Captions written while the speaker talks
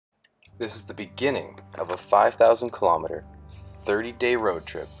This is the beginning of a 5,000-kilometer, 30-day road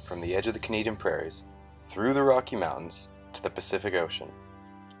trip from the edge of the Canadian Prairies through the Rocky Mountains to the Pacific Ocean.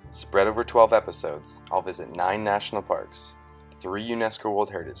 Spread over 12 episodes, I'll visit 9 national parks, 3 UNESCO World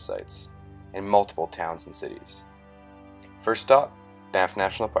Heritage Sites, and multiple towns and cities. First stop, Banff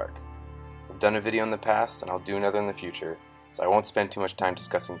National Park. I've done a video in the past and I'll do another in the future, so I won't spend too much time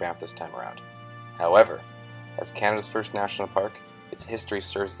discussing Banff this time around. However, as Canada's first national park, its history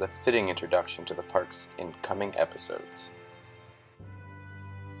serves as a fitting introduction to the park's incoming episodes.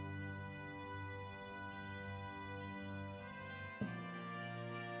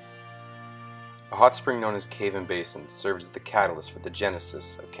 A hot spring known as Cave Basin serves as the catalyst for the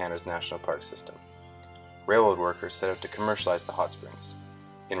genesis of Canada's national park system. Railroad workers set out to commercialize the hot springs.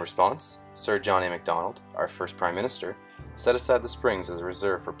 In response, Sir John A. Macdonald, our first Prime Minister, set aside the springs as a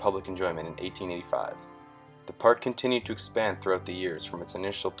reserve for public enjoyment in 1885. The park continued to expand throughout the years from its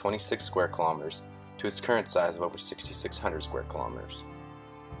initial 26 square kilometers to its current size of over 6,600 square kilometers.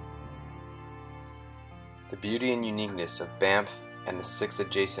 The beauty and uniqueness of Banff and the 6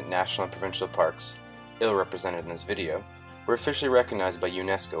 adjacent national and provincial parks, ill represented in this video, were officially recognized by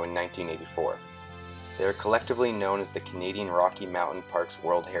UNESCO in 1984. They are collectively known as the Canadian Rocky Mountain Parks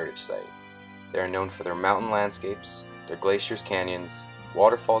World Heritage Site. They are known for their mountain landscapes, their glaciers, canyons,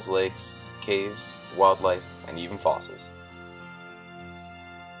 waterfalls, lakes, caves, wildlife, and even fossils.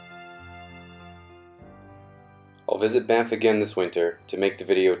 I'll visit Banff again this winter to make the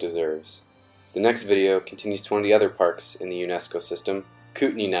video it deserves. The next video continues to one of the other parks in the UNESCO system,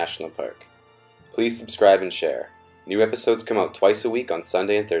 Kootenay National Park. Please subscribe and share. New episodes come out twice a week on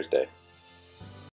Sunday and Thursday.